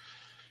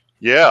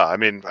 I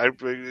mean,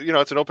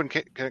 it's an open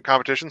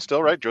competition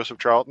still, right? Joseph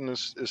Charlton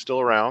is still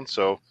around,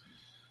 so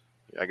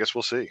I guess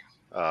we'll see.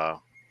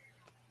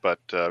 But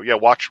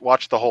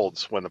watch the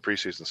holds when the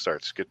preseason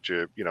starts. Get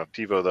your,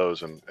 TiVo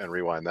those and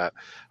rewind that.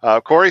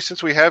 Corey,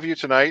 since we have you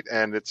tonight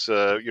and it's,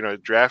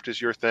 draft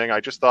is your thing, I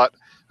just thought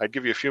I'd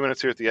give you a few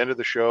minutes here at the end of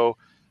the show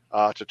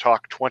to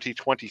talk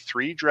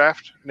 2023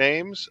 draft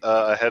names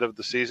ahead of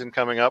the season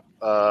coming up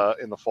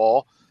in the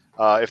fall.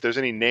 If there's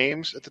any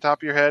names at the top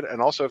of your head, and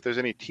also if there's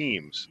any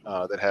teams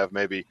that have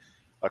maybe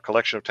a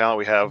collection of talent.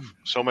 We have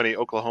so many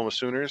Oklahoma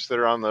Sooners that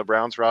are on the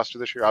Browns roster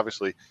this year.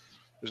 Obviously,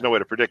 there's no way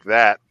to predict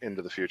that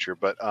into the future,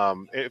 but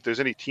if there's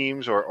any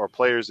teams or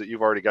players that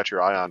you've already got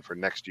your eye on for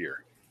next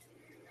year.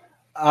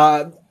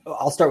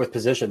 I'll start with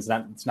positions.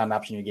 It's not an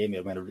option you gave me.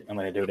 I'm going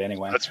to do it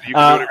anyway. You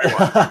can do it if you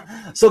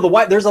want. So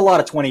there's a lot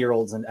of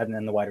 20-year-olds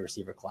in the wide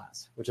receiver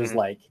class, which is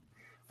like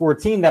for a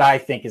team that I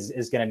think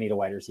is going to need a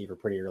wide receiver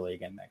pretty early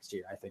again next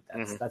year. I think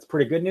that's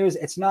pretty good news.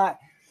 It's not.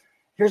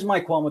 Here's my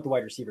qualm with the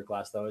wide receiver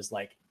class, though, is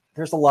like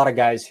there's a lot of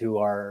guys who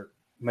are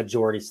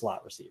majority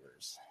slot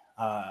receivers.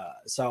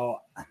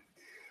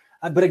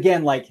 But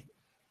again, like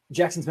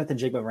Jackson Smith and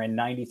Jigba ran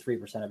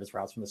 93% of his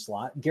routes from the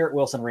slot. Garrett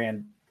Wilson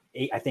ran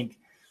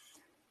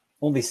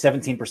only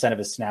 17% of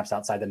his snaps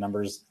outside the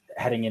numbers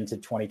heading into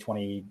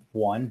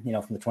 2021, from the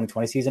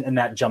 2020 season. And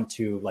that jumped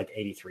to like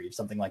 83,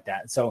 something like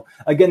that. So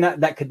again,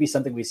 that could be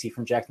something we see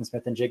from Jackson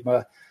Smith and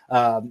Jigba.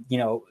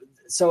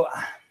 So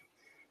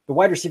the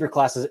wide receiver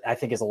class I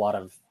think is a lot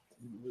of,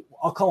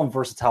 I'll call them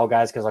versatile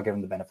guys because I'll give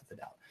them the benefit of the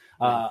doubt.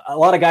 A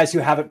lot of guys who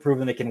haven't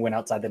proven they can win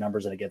outside the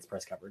numbers and against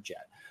press coverage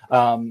yet.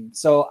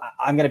 So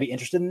I'm going to be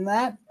interested in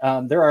that.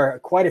 There are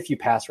quite a few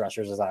pass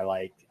rushers as I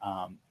like,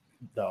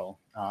 though,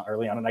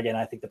 early on. And again,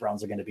 I think the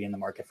Browns are going to be in the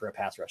market for a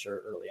pass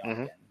rusher early on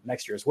again,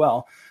 next year as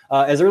well,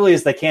 as early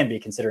as they can be,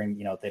 considering,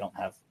 they don't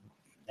have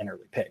an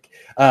early pick.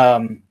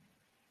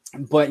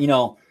 But,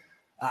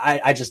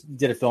 I just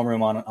did a film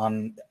room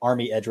on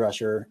Army edge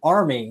rusher.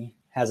 Army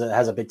has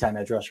a big time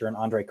edge rusher, and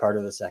Andre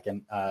Carter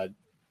II.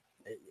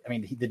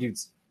 The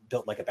dude's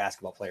built like a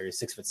basketball player. He's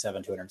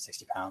 6'7",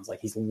 260 pounds. Like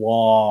he's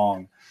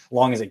long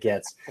as it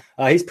gets.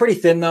 He's pretty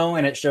thin though,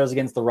 and it shows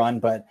against the run.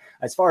 But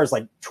as far as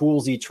like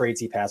toolsy,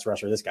 traitsy pass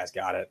rusher, this guy's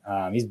got it.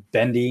 He's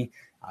bendy.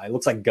 He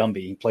looks like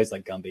Gumby. He plays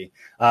like Gumby.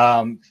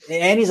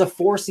 And he's a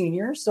 4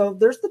 senior. So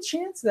there's the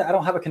chance that I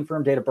don't have a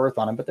confirmed date of birth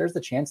on him, but there's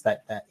the chance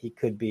that he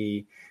could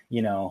be,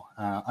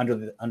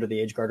 under the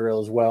age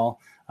guardrail as well.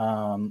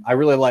 I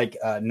really like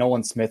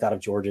Nolan Smith out of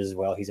Georgia as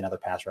well. He's another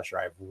pass rusher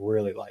I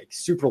really like.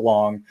 Super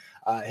long.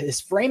 His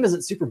frame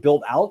isn't super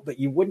built out, but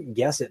you wouldn't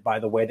guess it by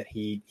the way that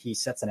he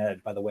sets an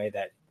edge, by the way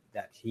that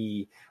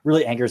he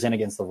really anchors in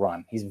against the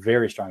run. He's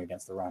very strong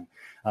against the run.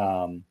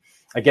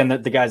 Again,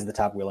 the guys at the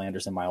top, Will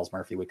Anderson, Miles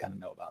Murphy, we kind of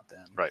know about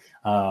them. Right.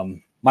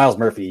 Miles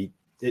Murphy,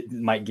 it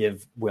might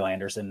give Will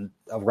Anderson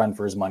a run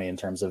for his money in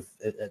terms of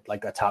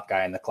like a top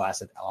guy in the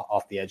class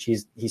off the edge.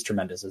 He's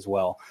tremendous as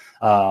well.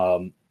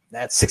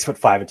 That's 6'5"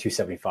 and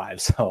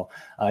 275. So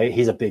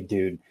he's a big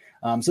dude.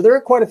 So there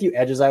are quite a few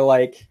edges I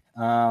like.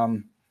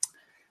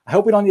 I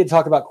hope we don't need to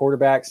talk about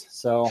quarterbacks.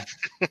 So,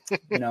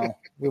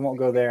 we won't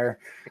go there.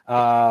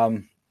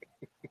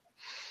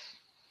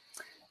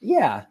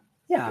 Yeah.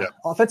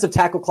 Offensive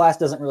tackle class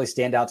doesn't really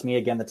stand out to me.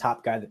 Again, the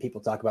top guy that people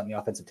talk about in the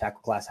offensive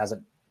tackle class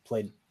hasn't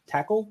played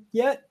tackle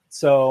yet.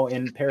 So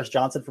in Paris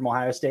Johnson from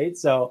Ohio State.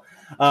 So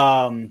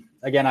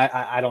again,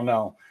 I don't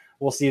know.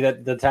 We'll see.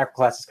 That the tackle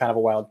class is kind of a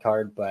wild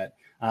card, but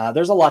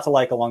there's a lot to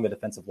like along the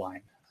defensive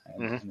line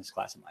in this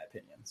class, in my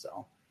opinion.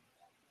 So.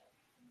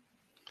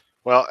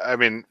 Well, I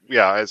mean,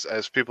 yeah,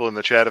 as people in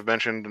the chat have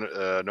mentioned,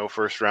 no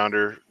first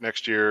rounder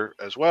next year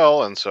as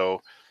well. And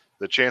so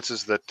the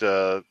chances that,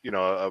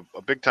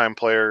 a big time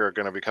player are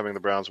going to be coming the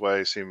Browns'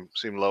 way seem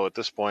low at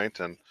this point.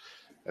 And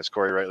as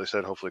Corey rightly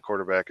said, hopefully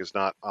quarterback is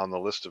not on the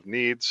list of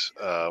needs.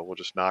 We'll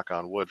just knock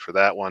on wood for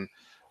that one.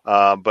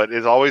 But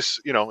it's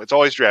always, it's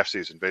always draft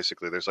season,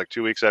 basically. There's like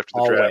 2 weeks after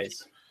the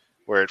draft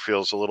where it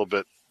feels a little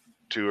bit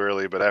too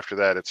early, but after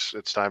that, it's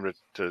time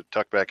to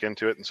tuck back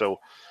into it. And so,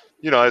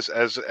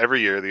 as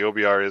every year, the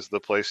OBR is the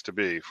place to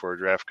be for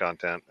draft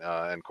content.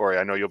 And Corey,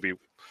 I know you'll be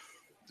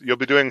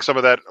doing some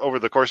of that over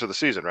the course of the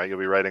season, right? You'll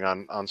be writing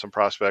on some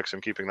prospects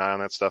and keeping an eye on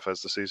that stuff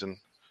as the season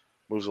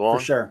moves along.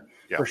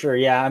 For sure.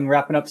 Yeah. I'm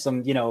wrapping up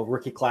some,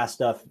 rookie class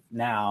stuff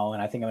now.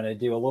 And I think I'm going to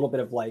do a little bit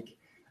of like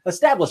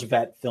established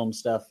vet film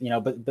stuff,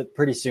 but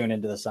pretty soon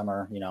into the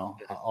summer,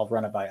 I'll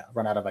run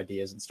out of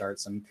ideas and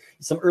start some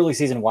early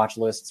season watch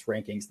lists,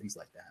 rankings, things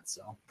like that.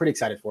 So pretty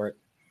excited for it.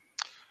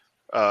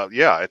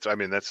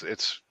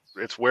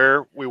 It's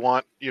where we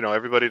want,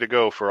 everybody to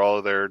go for all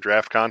of their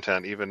draft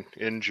content, even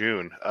in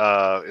June,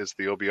 is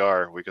the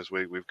OBR, because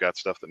we've got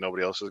stuff that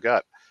nobody else has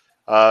got.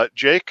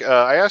 Jake,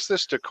 I asked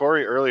this to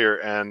Corey earlier,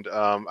 and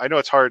I know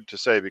it's hard to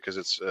say because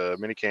it's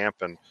mini camp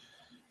and,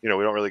 we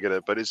don't really get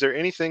it, but is there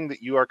anything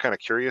that you are kind of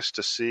curious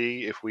to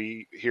see if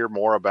we hear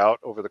more about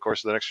over the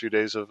course of the next few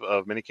days of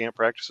mini camp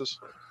practices?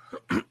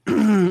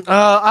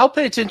 I'll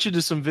pay attention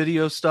to some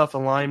video stuff,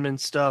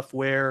 alignment stuff,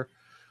 where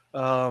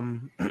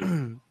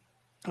who's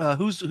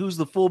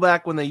the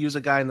fullback when they use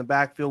a guy in the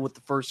backfield with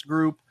the first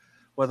group,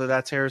 whether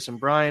that's Harrison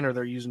Bryant or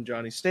they're using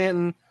Johnny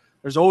Stanton.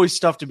 There's always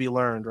stuff to be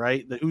learned,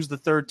 right? Who's the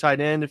third tight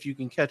end, if you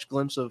can catch a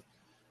glimpse of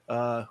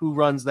who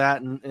runs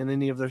that and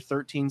any of their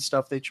 13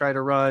 stuff they try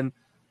to run.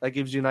 That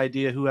gives you an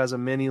idea who has a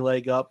mini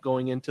leg up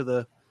going into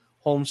the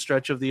home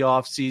stretch of the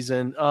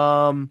offseason.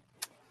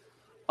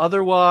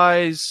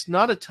 Otherwise,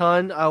 not a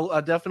ton.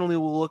 I definitely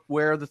will look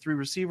where the 3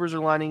 receivers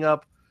are lining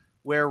up,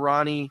 where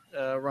Ronnie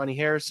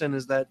Harrison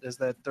is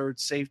that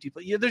third safety.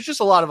 But yeah, there's just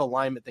a lot of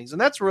alignment things,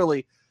 and that's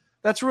really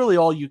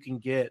all you can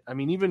get. I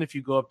mean, even if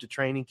you go up to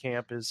training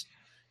camp, is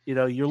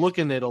you're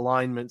looking at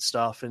alignment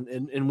stuff,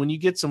 and when you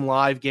get some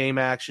live game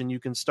action, you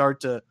can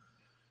start to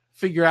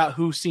figure out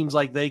who seems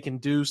like they can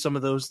do some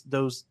of those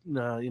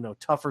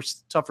tougher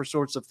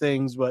sorts of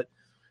things. But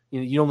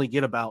you only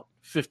get about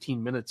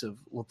 15 minutes of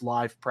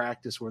live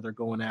practice where they're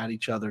going at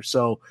each other.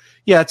 So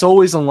yeah, it's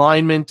always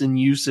alignment and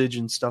usage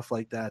and stuff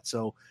like that.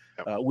 So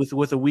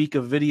with a week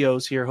of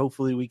videos here,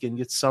 hopefully we can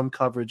get some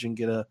coverage and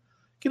get a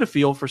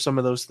feel for some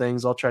of those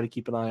things. I'll try to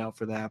keep an eye out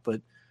for that,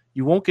 but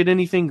you won't get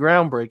anything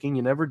groundbreaking.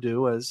 You never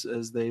do,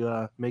 as they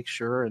make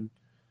sure. And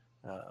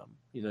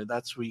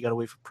that's where you got to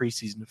wait for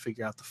preseason to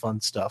figure out the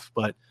fun stuff.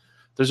 But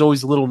there's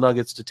always little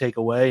nuggets to take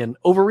away and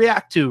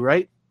overreact to,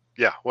 right?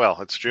 Yeah, well,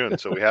 it's June,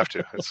 so we have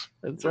to. It's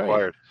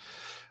required.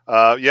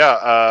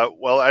 Right.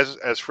 Well,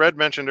 as Fred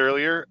mentioned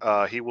earlier,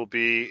 he will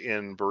be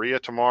in Berea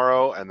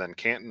tomorrow, and then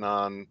Canton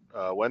on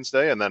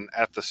Wednesday, and then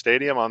at the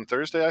stadium on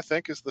Thursday, I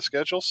think, is the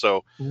schedule.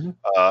 So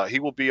he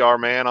will be our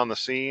man on the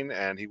scene,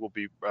 and he will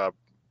be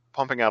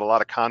pumping out a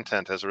lot of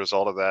content as a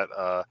result of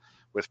that,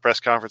 with press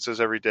conferences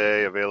every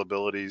day,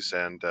 availabilities,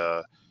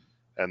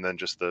 and then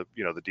just the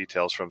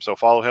details from. So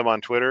follow him on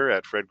Twitter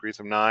at Fred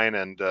Greetham 9,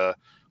 and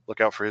look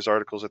out for his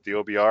articles at the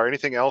OBR.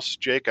 Anything else,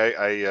 Jake?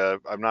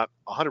 I'm not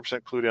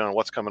 100% clued in on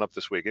what's coming up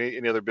this week.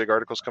 Any other big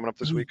articles coming up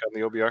this week on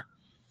the OBR?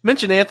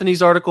 Mentioned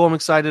Anthony's article. I'm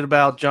excited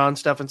about. John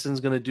Stephenson's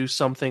going to do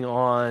something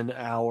on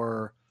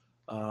our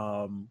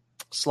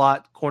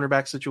slot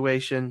cornerback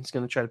situation. He's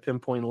going to try to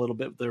pinpoint a little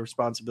bit of the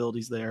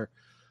responsibilities there.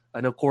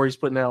 I know Corey's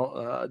putting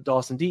out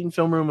Dawson Deaton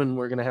Film Room, and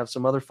we're going to have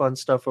some other fun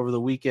stuff over the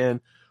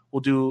weekend.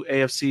 We'll do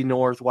AFC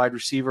North wide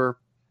receiver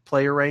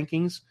player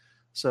rankings.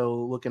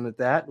 So looking at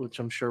that, which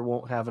I'm sure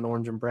won't have an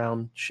orange and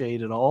brown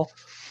shade at all.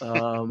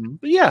 But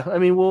yeah, I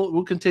mean,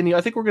 we'll continue.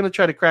 I think we're going to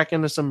try to crack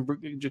into some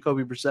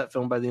Jacoby Brissett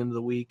film by the end of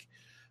the week,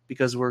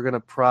 because we're going to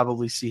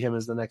probably see him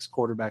as the next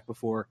quarterback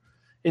before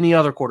any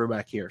other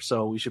quarterback here.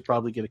 So we should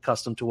probably get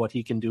accustomed to what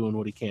he can do and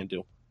what he can't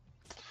do.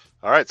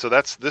 All right, so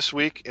that's this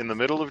week in the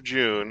middle of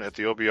June at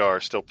the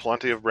OBR. Still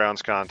plenty of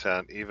Browns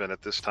content, even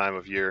at this time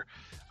of year.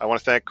 I want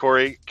to thank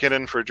Corey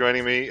Kinnan for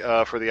joining me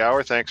for the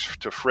hour. Thanks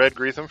to Fred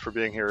Greetham for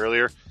being here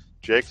earlier.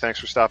 Jake, thanks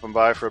for stopping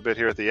by for a bit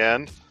here at the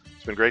end.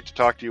 It's been great to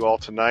talk to you all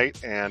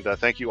tonight, and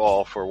thank you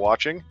all for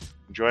watching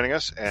and joining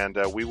us. And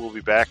we will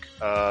be back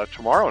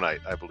tomorrow night,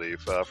 I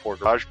believe, for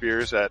Garage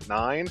Beers at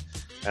 9,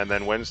 and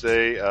then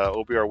Wednesday,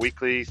 OBR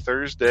Weekly,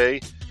 Thursday,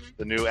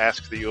 the new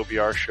Ask the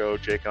OBR show.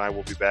 Jake and I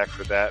will be back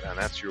for that, and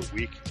that's your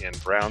week in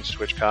Browns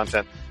Switch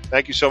content.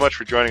 Thank you so much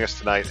for joining us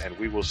tonight, and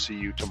we will see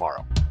you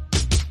tomorrow.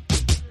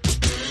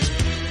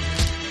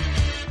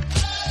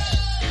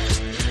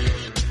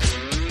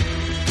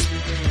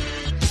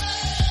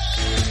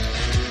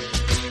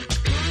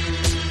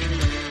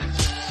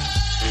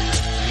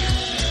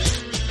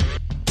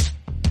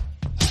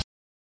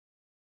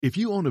 If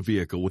you own a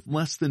vehicle with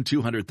less than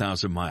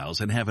 200,000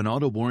 miles and have an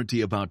auto warranty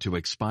about to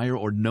expire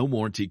or no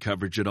warranty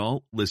coverage at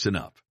all, listen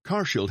up.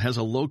 CarShield has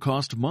a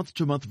low-cost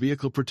month-to-month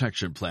vehicle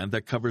protection plan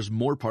that covers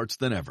more parts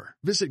than ever.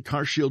 Visit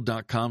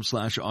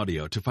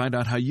carshield.com/audio to find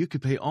out how you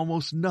could pay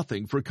almost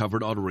nothing for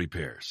covered auto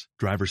repairs.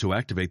 Drivers who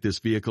activate this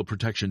vehicle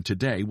protection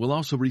today will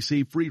also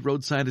receive free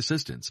roadside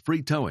assistance,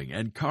 free towing,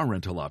 and car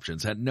rental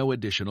options at no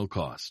additional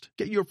cost.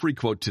 Get your free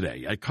quote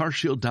today at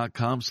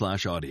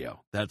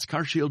carshield.com/audio. That's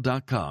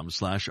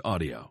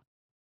carshield.com/audio.